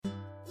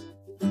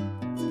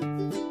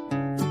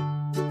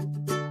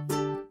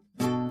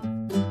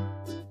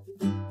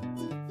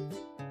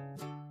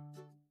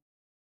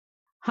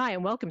Hi,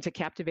 and welcome to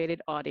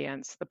Captivated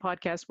Audience, the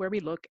podcast where we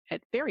look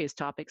at various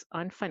topics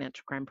on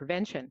financial crime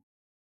prevention.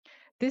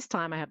 This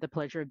time, I have the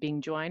pleasure of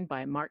being joined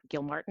by Mark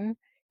Gilmartin,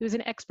 who is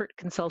an expert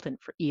consultant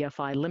for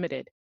EFI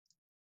Limited.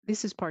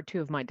 This is part two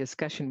of my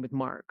discussion with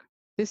Mark.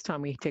 This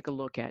time, we take a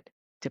look at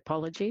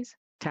typologies,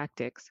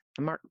 tactics,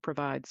 and Mark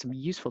provides some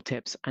useful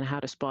tips on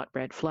how to spot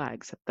red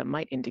flags that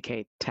might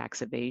indicate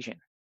tax evasion.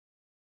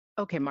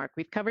 Okay, Mark,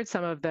 we've covered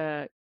some of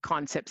the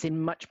concepts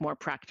in much more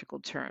practical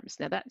terms.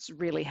 Now, that's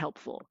really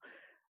helpful.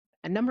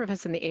 A number of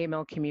us in the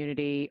AML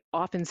community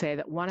often say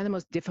that one of the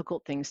most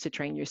difficult things to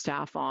train your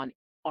staff on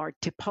are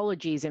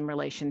typologies in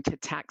relation to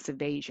tax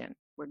evasion.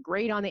 We're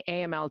great on the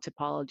AML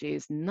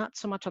typologies, not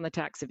so much on the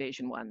tax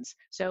evasion ones.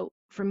 So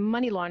for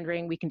money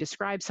laundering, we can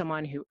describe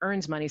someone who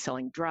earns money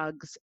selling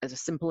drugs as a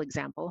simple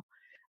example,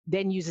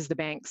 then uses the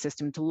bank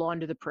system to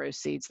launder the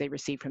proceeds they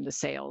receive from the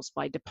sales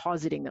by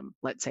depositing them,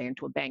 let's say,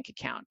 into a bank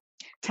account.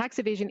 Tax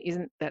evasion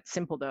isn't that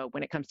simple, though,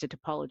 when it comes to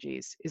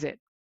typologies, is it?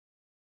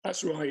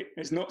 That's right.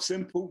 It's not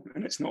simple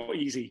and it's not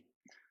easy.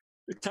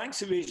 The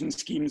tax evasion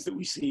schemes that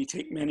we see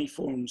take many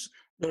forms.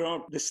 There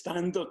are the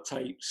standard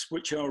types,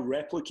 which are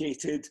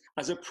replicated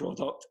as a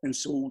product and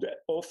sold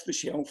off the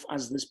shelf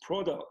as this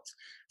product.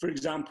 For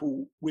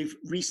example, we've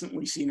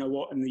recently seen a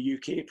lot in the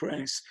UK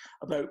press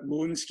about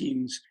loan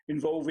schemes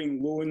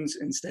involving loans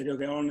instead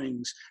of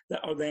earnings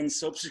that are then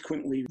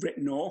subsequently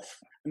written off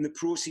and the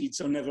proceeds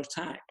are never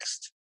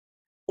taxed.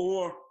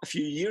 Or a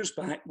few years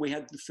back, we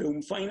had the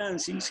film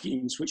financing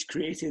schemes, which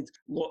created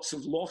lots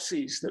of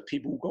losses that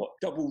people got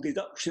double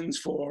deductions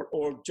for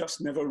or just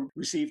never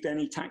received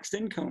any taxed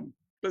income.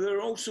 But there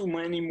are also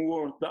many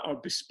more that are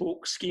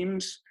bespoke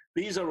schemes.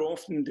 These are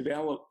often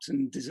developed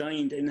and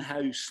designed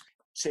in-house,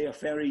 say a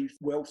very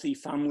wealthy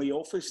family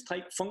office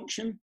type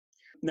function.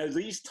 Now,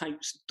 these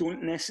types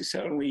don't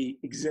necessarily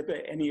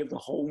exhibit any of the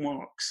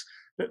hallmarks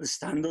that the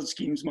standard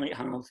schemes might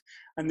have,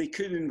 and they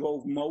could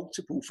involve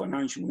multiple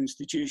financial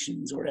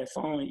institutions or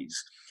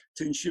FIs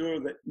to ensure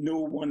that no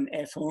one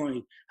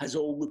FI has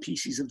all the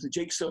pieces of the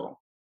jigsaw.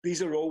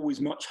 These are always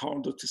much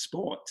harder to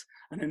spot,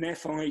 and an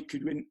FI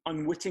could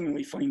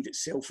unwittingly find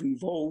itself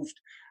involved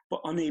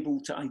but unable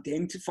to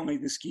identify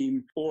the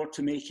scheme or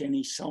to make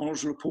any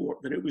SARS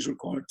report that it was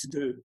required to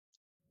do.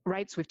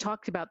 Right, so we've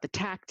talked about the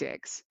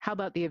tactics. How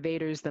about the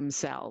evaders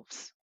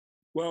themselves?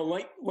 Well,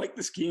 like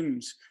the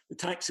schemes, the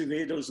tax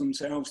evaders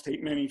themselves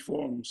take many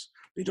forms.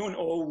 They don't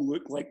all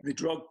look like the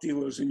drug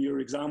dealers in your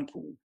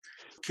example.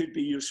 It could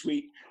be your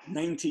sweet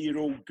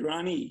 90-year-old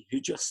granny who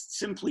just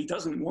simply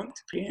doesn't want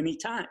to pay any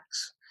tax.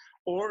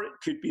 Or it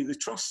could be the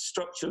trust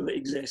structure that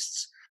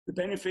exists. The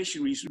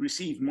beneficiaries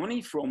receive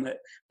money from it,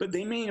 but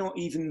they may not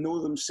even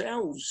know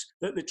themselves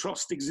that the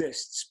trust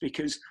exists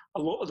because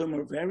a lot of them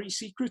are very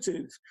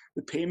secretive.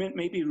 The payment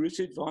may be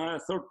routed via a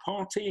third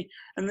party,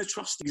 and the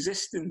trust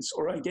existence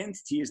or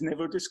identity is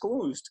never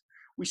disclosed.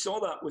 We saw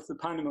that with the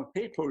Panama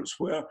Papers,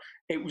 where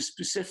it was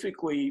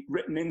specifically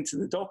written into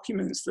the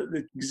documents that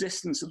the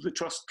existence of the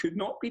trust could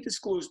not be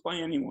disclosed by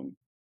anyone.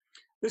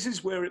 This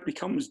is where it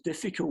becomes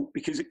difficult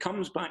because it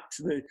comes back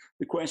to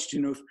the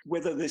question of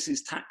whether this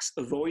is tax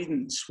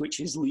avoidance,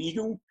 which is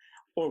legal,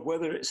 or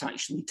whether it's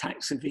actually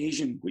tax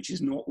evasion, which is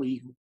not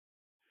legal.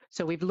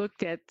 So we've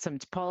looked at some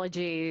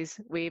typologies,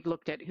 we've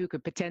looked at who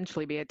could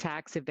potentially be a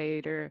tax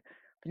evader,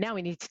 but now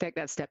we need to take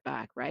that step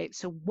back, right?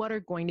 So what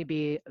are going to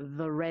be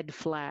the red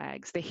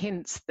flags, the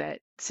hints that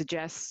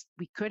suggest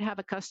we could have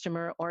a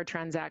customer or a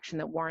transaction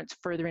that warrants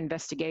further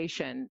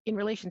investigation in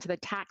relation to the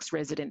tax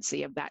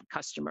residency of that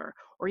customer,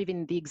 or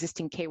even the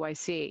existing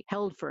KYC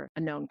held for a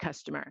known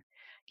customer?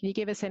 Can you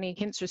give us any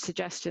hints or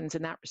suggestions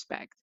in that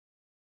respect?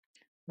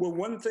 Well,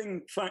 one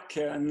thing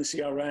FATCA and the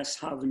CRS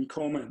have in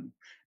common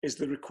is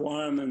the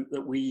requirement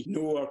that we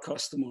know our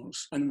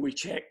customers and we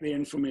check the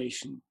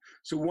information.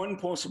 So one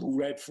possible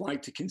red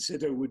flag to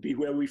consider would be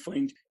where we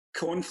find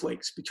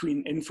conflicts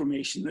between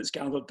information that's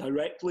gathered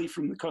directly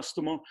from the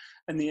customer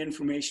and the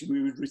information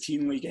we would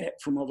routinely get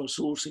from other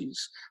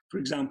sources. For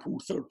example,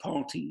 third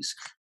parties,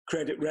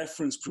 credit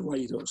reference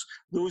providers,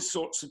 those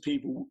sorts of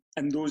people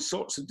and those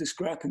sorts of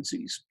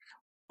discrepancies.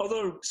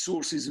 Other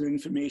sources of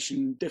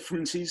information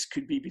differences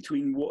could be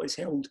between what is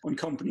held on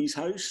Companies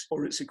House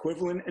or its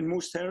equivalent in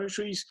most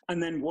territories,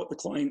 and then what the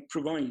client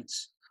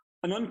provides.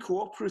 An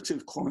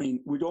uncooperative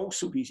client would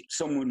also be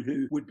someone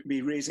who would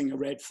be raising a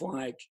red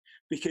flag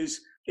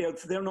because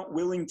if they're not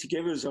willing to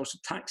give us our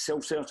tax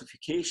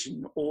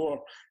self-certification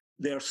or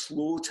they're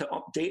slow to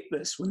update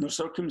this when their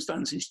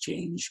circumstances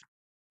change,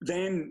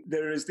 then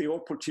there is the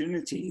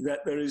opportunity that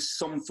there is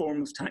some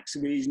form of tax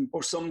evasion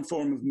or some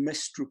form of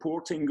missed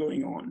reporting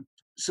going on.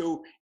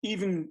 So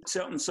even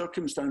certain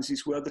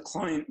circumstances where the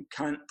client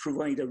can't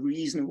provide a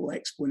reasonable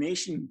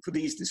explanation for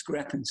these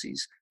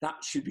discrepancies, that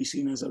should be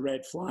seen as a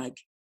red flag.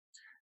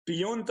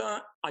 Beyond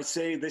that, I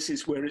say this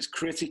is where it's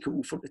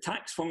critical for the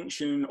tax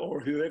function or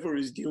whoever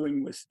is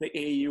dealing with the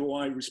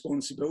AEOI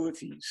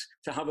responsibilities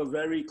to have a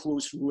very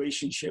close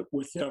relationship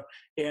with their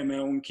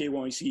AML and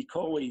KYC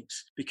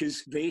colleagues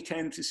because they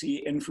tend to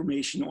see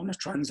information on a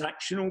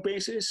transactional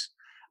basis.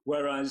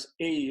 Whereas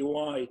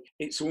AEOI,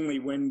 it's only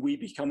when we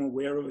become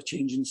aware of a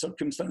change in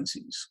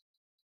circumstances.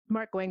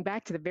 Mark, going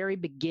back to the very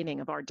beginning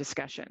of our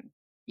discussion,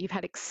 you've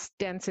had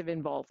extensive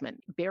involvement,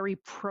 very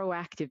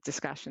proactive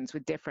discussions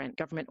with different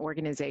government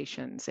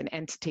organizations and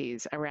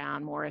entities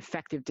around more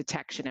effective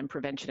detection and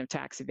prevention of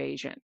tax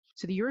evasion.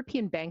 So the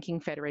European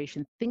Banking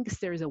Federation thinks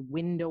there's a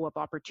window of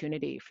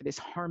opportunity for this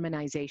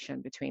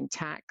harmonization between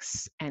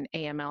tax and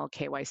AML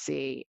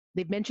KYC.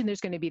 They've mentioned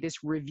there's going to be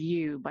this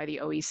review by the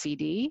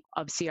OECD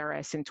of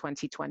CRS in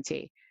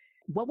 2020.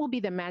 What will be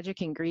the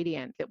magic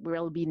ingredient that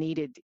will be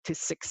needed to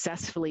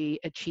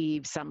successfully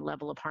achieve some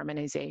level of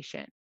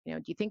harmonization?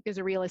 Do you think there's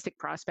a realistic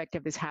prospect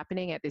of this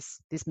happening at this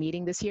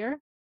meeting this year?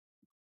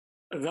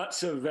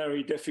 That's a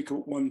very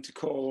difficult one to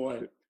call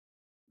out.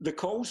 The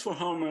calls for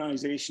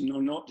harmonisation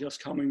are not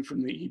just coming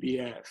from the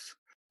EBF.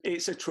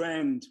 It's a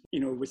trend,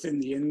 within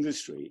the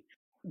industry.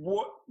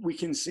 What we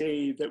can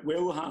say that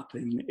will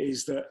happen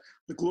is that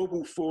the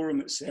Global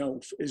Forum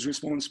itself is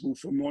responsible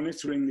for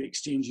monitoring the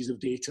exchanges of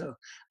data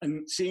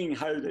and seeing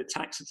how the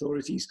tax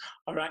authorities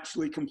are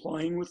actually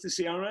complying with the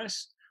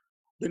CRS.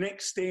 The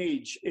next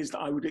stage is that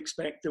I would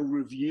expect they'll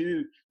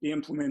review the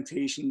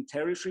implementation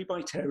territory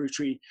by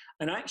territory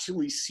and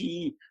actually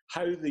see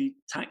how the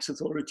tax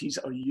authorities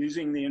are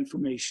using the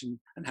information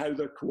and how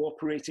they're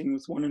cooperating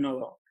with one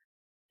another.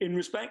 In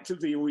respect of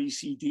the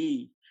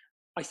OECD,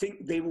 I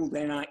think they will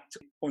then act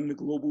on the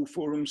Global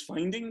Forum's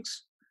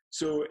findings.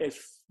 So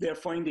if they're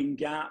finding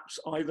gaps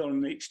either in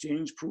the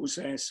exchange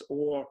process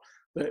or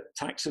that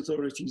tax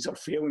authorities are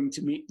failing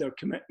to meet their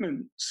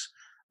commitments,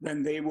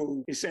 then they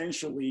will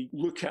essentially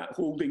look at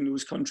holding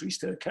those countries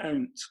to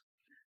account.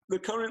 They're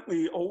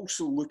currently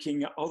also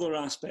looking at other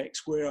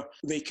aspects where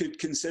they could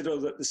consider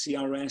that the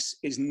CRS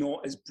is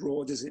not as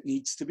broad as it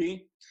needs to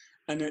be.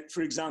 And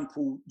for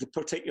example, the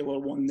particular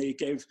one they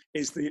give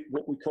is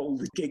what we call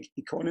the gig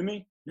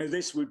economy. Now,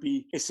 this would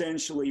be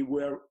essentially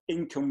where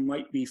income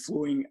might be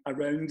flowing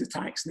around the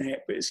tax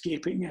net but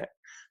escaping it.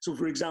 So,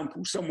 for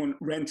example, someone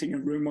renting a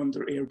room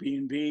under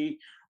Airbnb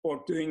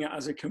or doing it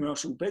as a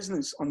commercial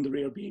business under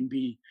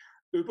Airbnb,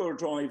 Uber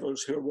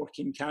drivers who are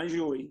working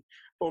casually,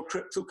 or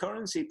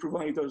cryptocurrency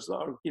providers that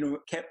are,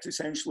 kept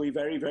essentially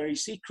very, very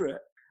secret.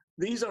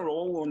 These are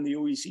all on the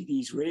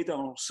OECD's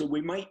radar, so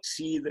we might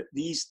see that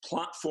these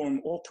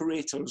platform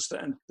operators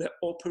that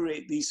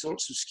operate these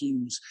sorts of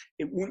schemes,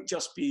 it won't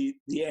just be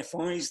the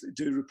FIs that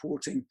do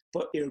reporting,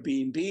 but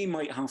Airbnb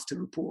might have to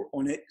report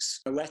on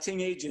its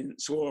letting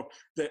agents, or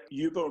that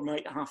Uber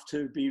might have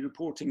to be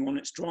reporting on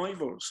its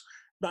drivers.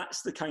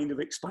 That's the kind of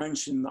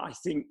expansion that I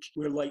think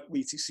we're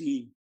likely to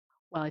see.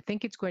 Well, I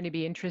think it's going to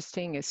be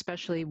interesting,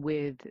 especially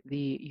with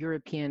the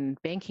European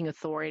Banking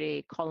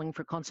Authority calling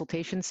for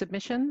consultation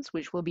submissions,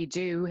 which will be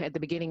due at the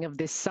beginning of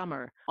this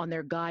summer on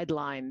their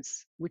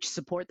guidelines, which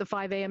support the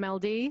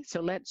 5AMLD.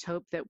 So let's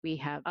hope that we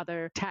have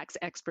other tax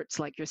experts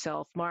like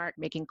yourself, Mark,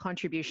 making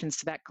contributions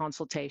to that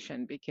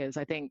consultation, because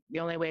I think the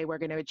only way we're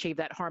going to achieve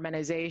that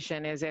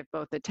harmonization is if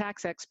both the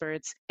tax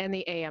experts and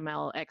the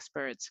AML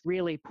experts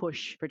really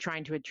push for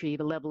trying to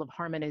achieve a level of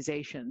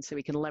harmonization so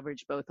we can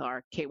leverage both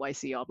our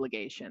KYC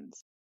obligations.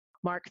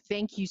 Mark,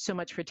 thank you so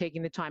much for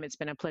taking the time. It's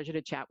been a pleasure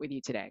to chat with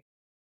you today.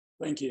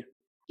 Thank you.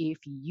 If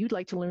you'd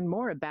like to learn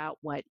more about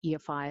what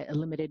EFI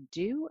Limited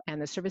do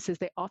and the services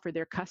they offer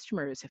their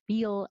customers,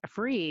 feel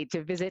free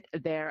to visit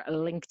their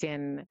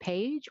LinkedIn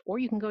page, or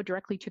you can go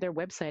directly to their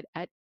website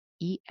at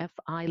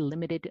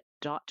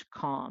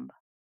efilimited.com.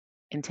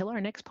 Until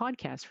our next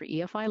podcast for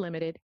EFI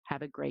Limited,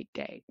 have a great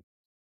day.